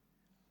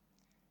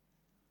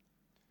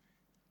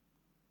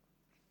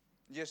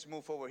 Just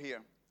move over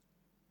here.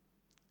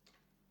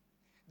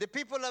 The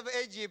people of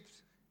Egypt,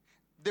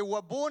 they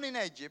were born in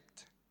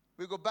Egypt.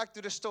 We go back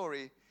to the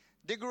story.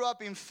 They grew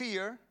up in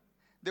fear.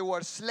 They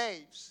were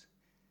slaves.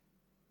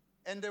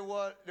 And they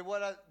were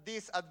at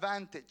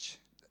disadvantage.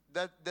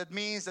 That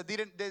means that they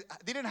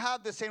didn't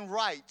have the same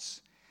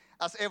rights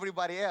as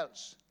everybody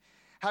else.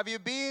 Have you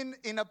been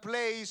in a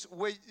place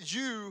where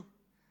you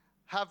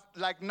have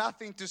like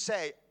nothing to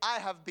say? I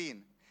have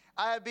been.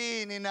 I have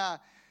been in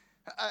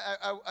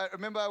I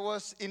remember I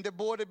was in the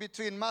border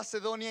between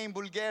Macedonia and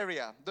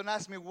Bulgaria. Don't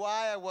ask me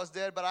why I was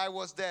there, but I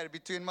was there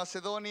between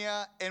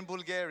Macedonia and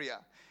Bulgaria.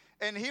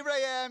 And here I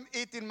am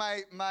eating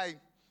my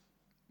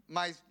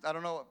I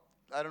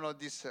don't know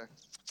this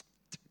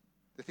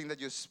the thing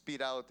that you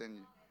spit out, and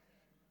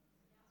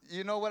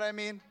you know what I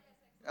mean?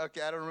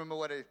 Okay, I don't remember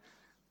what it.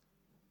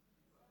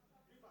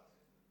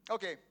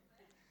 Okay,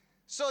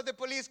 so the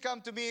police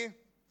come to me.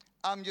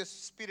 I'm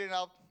just spitting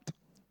out.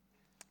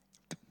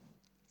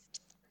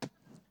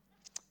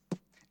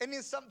 And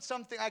it's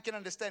something I can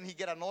understand. He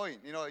get annoyed,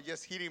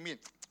 just hearing me.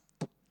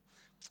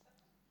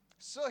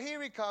 So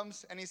here he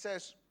comes and he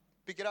says,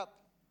 pick it up.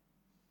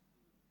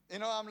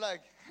 I'm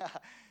like,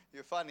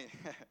 you're funny.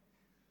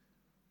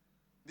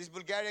 This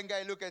Bulgarian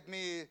guy look at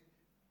me,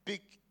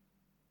 pick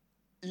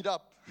it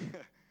up.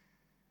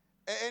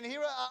 And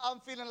here I'm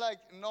feeling like,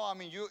 no, I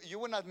mean, you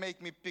will not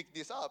make me pick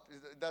this up.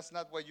 That's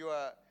not what you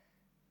are.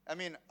 I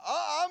mean,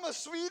 I'm a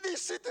Swedish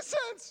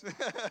citizen.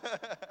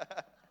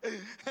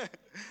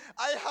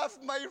 I have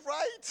my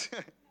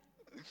right.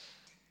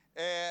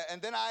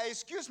 And then I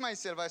excuse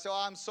myself. I say,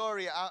 oh, I'm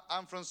sorry,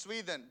 I'm from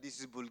Sweden. This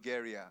is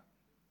Bulgaria.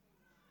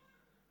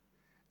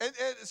 And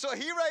so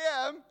here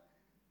I am.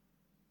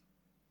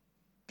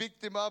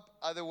 Picked him up,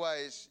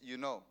 otherwise,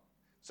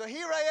 So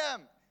here I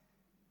am,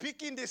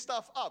 picking this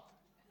stuff up.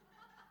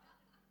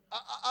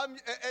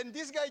 And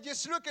this guy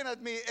just looking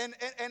at me,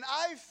 and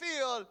I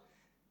feel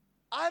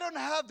I don't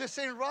have the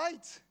same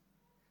rights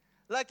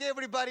like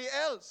everybody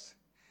else.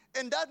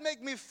 And that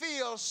made me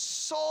feel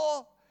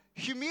so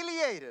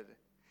humiliated.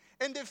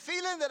 And the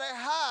feeling that I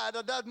had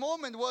at that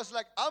moment was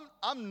like,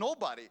 I'm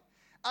nobody.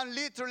 I'm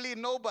literally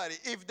nobody.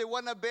 If they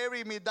want to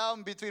bury me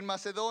down between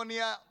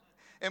Macedonia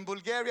and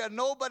Bulgaria,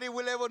 nobody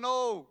will ever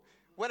know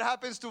what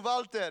happens to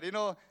Walter.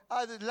 The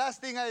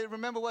last thing I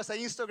remember was an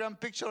Instagram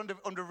picture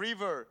on the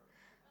river.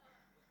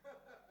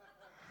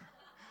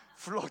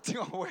 Floating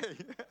away.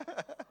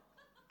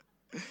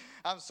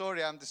 I'm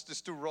sorry, I'm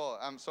just too raw.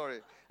 I'm sorry.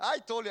 I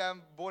told you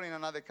I'm born in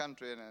another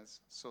country and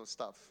so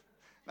stuff.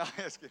 No,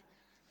 just kidding.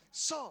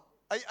 So,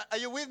 are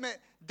you with me?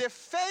 The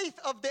faith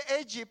of the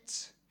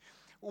Egypts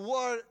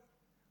were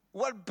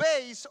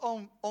based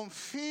on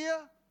fear,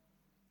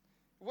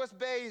 was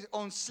based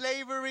on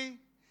slavery,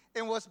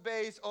 and was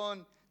based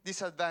on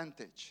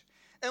disadvantage.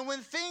 And when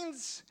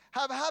things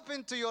have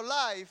happened to your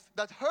life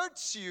that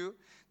hurts you,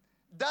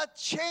 that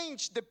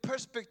changed the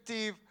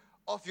perspective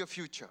of your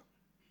future.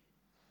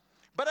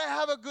 But I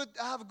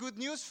have good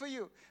news for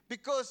you,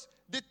 because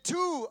the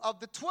 2 of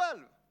the 12,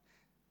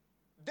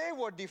 they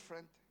were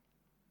different.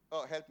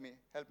 Oh, help me,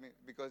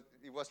 because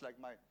it was like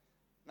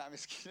I'm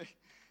just kidding.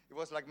 It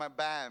was like my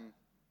BAM,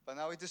 but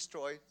now it's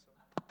destroyed.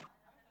 So.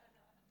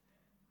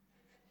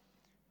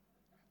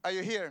 Are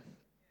you here?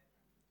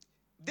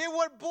 They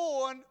were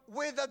born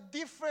with a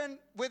different.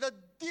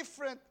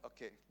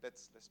 Okay,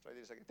 let's try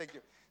this again. Thank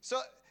you. So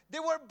they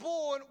were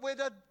born with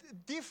a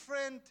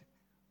different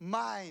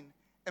mind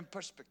and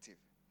perspective.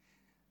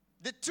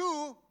 The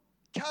 2,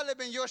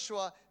 Caleb and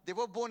Joshua, they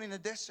were born in a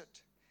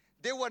desert.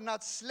 They were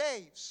not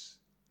slaves.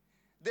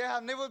 They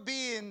have never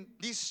been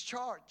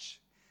discharged.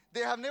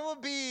 They have never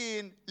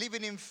been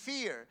living in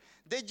fear.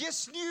 They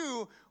just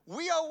knew,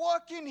 we are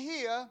walking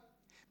here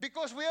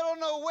because we are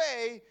on our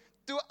way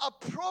to a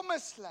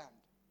promised land.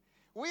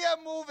 We are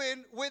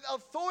moving with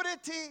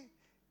authority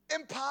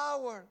and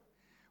power.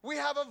 We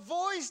have a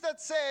voice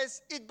that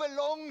says it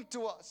belonged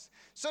to us.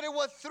 So there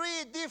were 3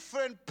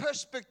 different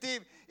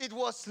perspectives. It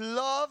was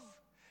love,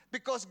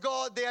 because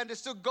they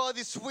understood God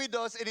is with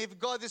us, and if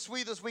God is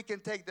with us, we can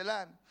take the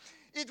land.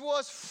 It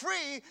was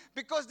free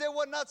because they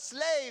were not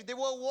slaves. They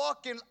were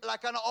walking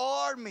like an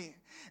army.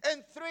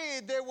 And 3,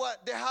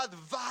 they had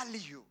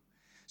value.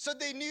 So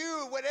they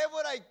knew wherever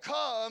I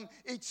come,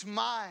 it's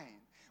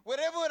mine.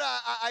 Wherever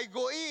I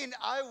go in,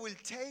 I will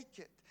take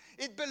it.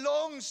 It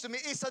belongs to me.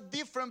 It's a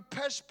different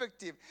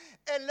perspective.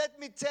 And let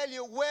me tell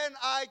you, when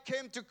I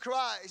came to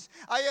Christ,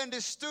 I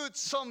understood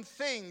some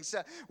things.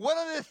 One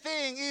of the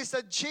things is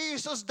that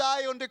Jesus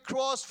died on the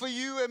cross for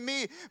you and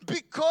me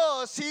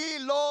because He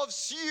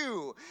loves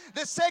you.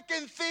 The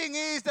second thing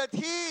is that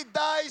He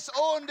dies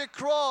on the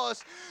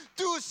cross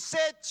to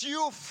set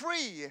you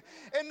free.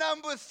 And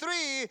number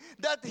 3,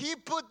 that He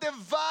put the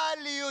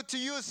value to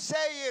you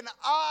saying,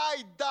 I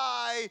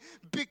die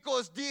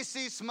because this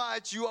is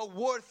much you are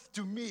worth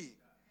to me.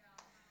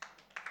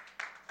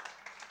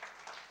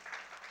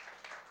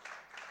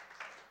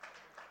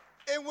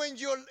 And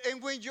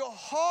when your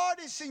heart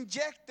is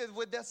injected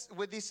with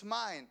this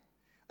mind,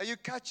 are you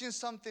catching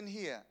something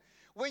here?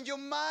 When your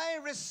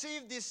mind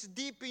receives this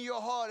deep in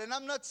your heart, and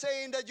I'm not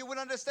saying that you will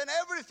understand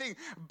everything,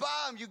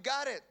 bam, you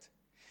got it.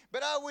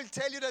 But I will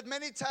tell you that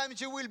many times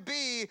you will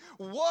be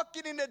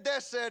walking in the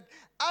desert,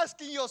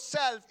 asking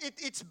yourself,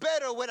 it's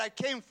better where I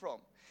came from.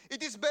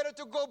 It is better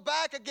to go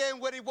back again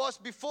where it was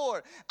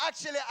before.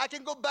 Actually, I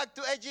can go back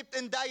to Egypt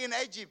and die in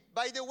Egypt.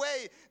 By the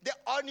way, the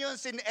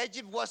onions in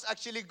Egypt was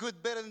actually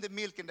good, better than the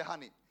milk and the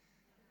honey.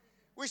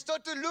 We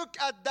start to look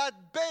at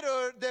that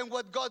better than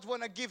what God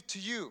want to give to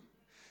you.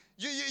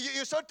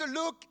 You start to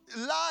look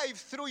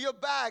life through your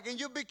bag, and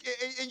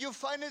you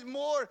find it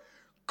more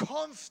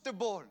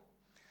comfortable.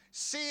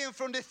 Seeing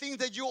from the things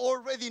that you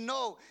already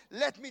know.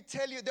 Let me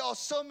tell you, there are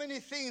so many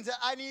things that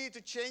I needed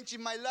to change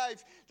in my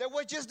life that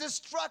were just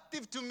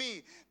destructive to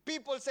me.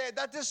 People say,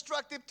 that's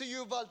destructive to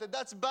you, Walter.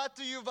 That's bad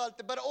to you,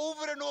 Walter. But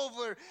over and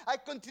over, I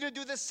continue to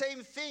do the same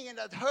thing, and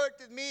that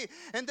hurted me.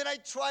 And then I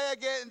try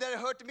again, and that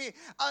hurt me.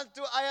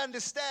 Until I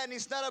understand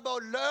it's not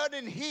about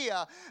learning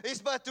here.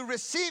 It's about to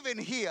receiving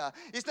here.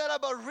 It's not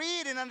about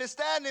reading,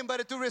 understanding,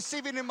 but to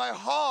receiving in my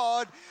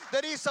heart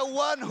that is a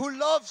one who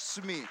loves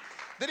me.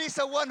 There is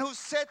a one who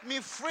set me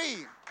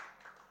free.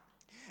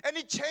 And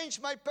it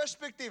changed my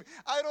perspective.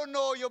 I don't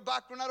know your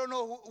background. I don't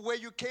know where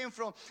you came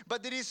from.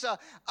 But there is a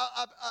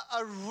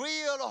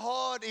real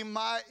heart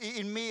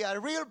in me, a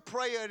real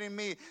prayer in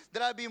me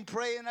that I've been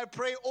praying. I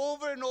pray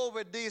over and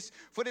over this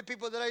for the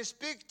people that I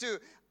speak to.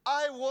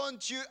 I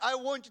want you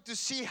to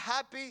see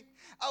happy.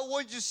 I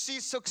want you to see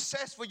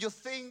success for your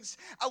things.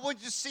 I want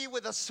you to see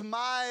with a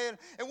smile.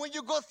 And when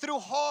you go through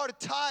hard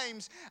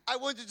times, I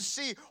want you to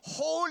see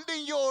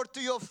holding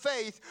to your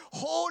faith,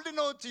 holding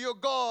on to your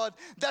God,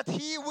 that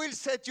He will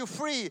set you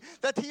free,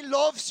 that He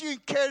loves you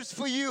and cares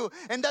for you,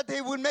 and that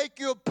He will make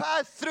you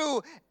pass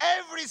through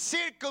every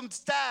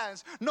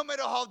circumstance, no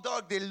matter how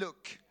dark they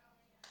look.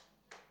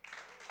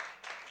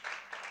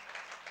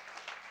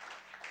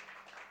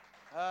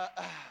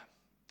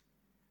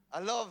 I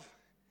love,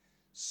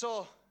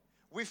 so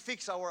we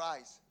fix our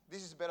eyes.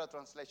 This is better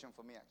translation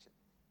for me, actually.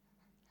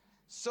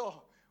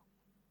 So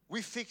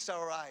we fix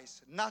our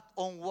eyes, not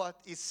on what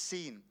is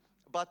seen,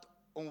 but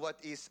on what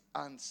is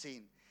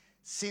unseen.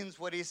 Since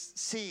what is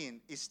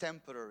seen is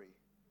temporary,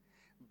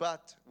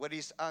 but what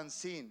is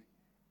unseen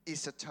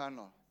is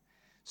eternal.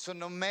 So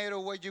no matter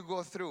what you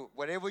go through,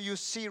 whatever you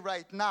see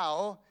right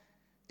now,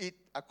 it,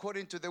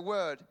 according to the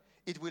word,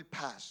 it will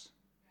pass.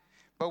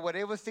 But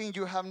whatever thing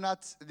you have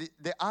not,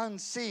 the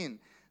unseen,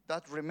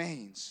 that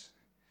remains.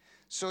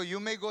 So you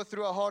may go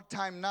through a hard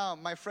time now,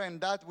 my friend,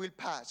 that will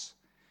pass.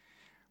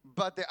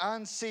 But the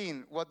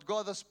unseen, what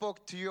God has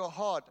spoke to your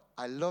heart,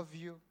 I love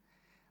you,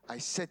 I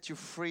set you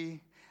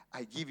free,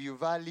 I give you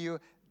value,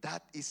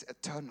 that is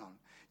eternal.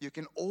 You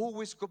can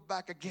always go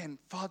back again.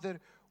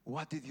 Father,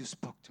 what did you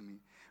spoke to me?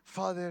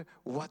 Father,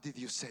 what did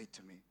you say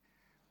to me?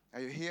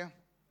 Are you here?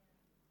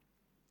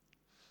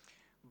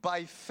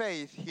 By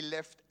faith, he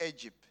left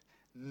Egypt,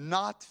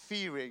 not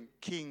fearing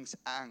king's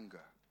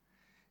anger.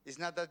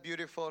 Isn't that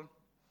beautiful?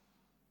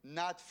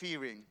 Not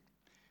fearing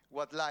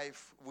what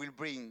life will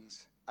bring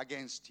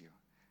against you.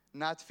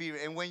 Not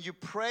fearing. And when you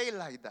pray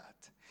like that,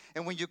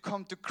 and when you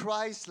come to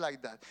Christ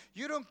like that,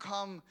 you don't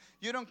come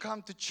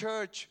to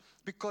church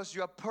because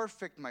you are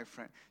perfect, my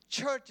friend.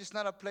 Church is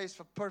not a place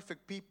for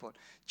perfect people.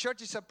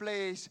 Church is a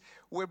place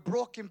where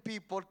broken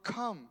people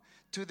come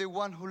to the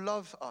one who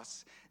loves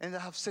us and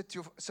have set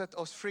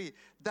us free.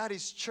 That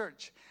is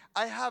church.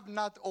 I have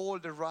not all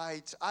the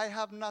rights. I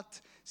have not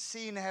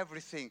seen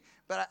everything.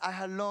 But I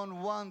have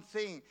learned one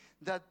thing,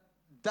 that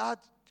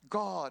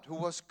God who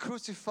was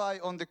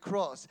crucified on the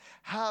cross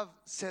have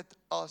set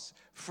us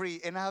free.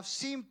 And I have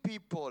seen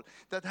people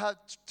that have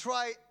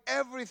tried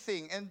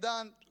everything and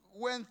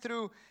went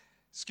through,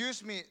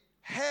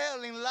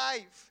 hell in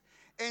life.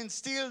 And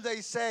still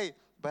they say,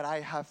 but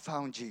I have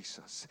found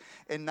Jesus.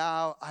 And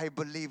now I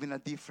believe in a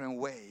different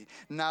way.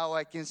 Now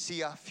I can see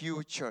a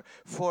future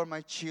for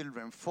my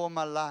children, for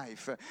my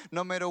life,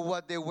 no matter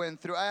what they went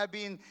through. I have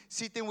been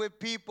sitting with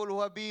people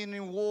who have been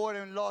in war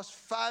and lost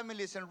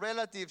families and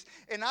relatives.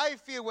 And I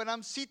feel when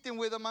I'm sitting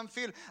with them,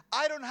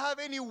 I don't have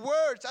any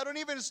words. I don't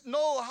even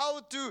know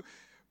how to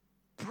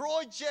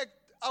project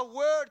a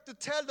word to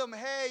tell them,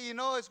 hey, you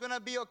know, it's going to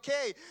be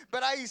okay.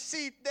 But I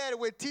sit there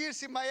with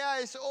tears in my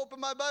eyes, open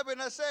my Bible,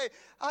 and I say,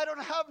 I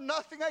don't have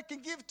nothing I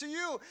can give to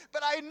you.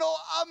 But I know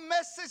a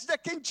message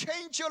that can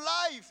change your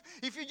life.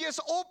 If you just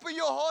open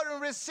your heart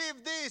and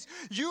receive this,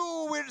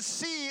 you will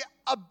see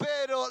a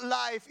better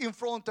life in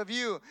front of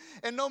you.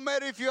 And no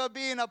matter if you are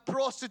being a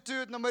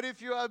prostitute, no matter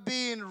if you are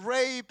being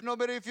raped, no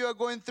matter if you are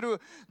going through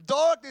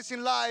darkness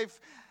in life,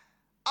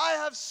 I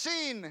have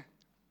seen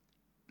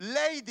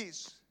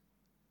ladies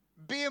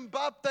being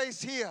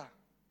baptized here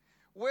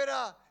with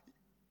a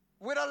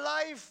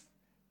life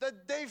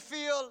that they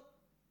feel,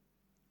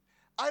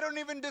 I don't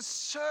even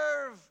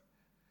deserve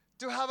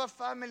to have a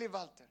family,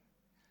 Walter.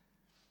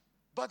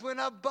 But when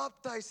I'm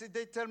baptized,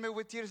 they tell me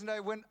with tears in the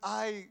eyes, when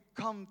I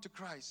come to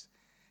Christ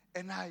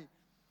and I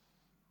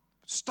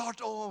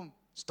start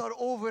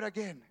over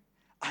again,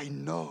 I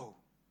know,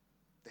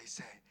 they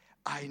say,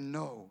 I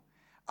know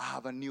I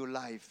have a new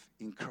life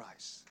in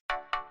Christ.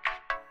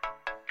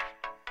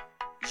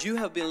 You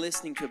have been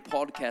listening to a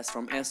podcast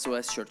from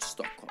SOS Church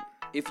Stockholm.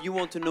 If you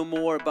want to know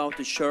more about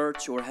the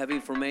church or have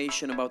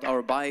information about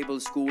our Bible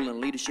School and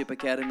Leadership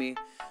Academy,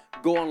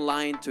 go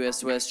online to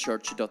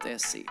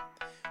soschurch.se.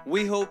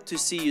 We hope to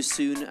see you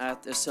soon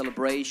at a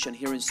celebration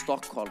here in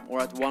Stockholm or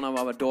at one of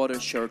our daughter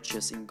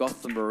churches in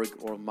Gothenburg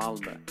or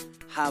Malmö.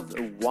 Have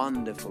a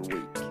wonderful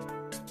week.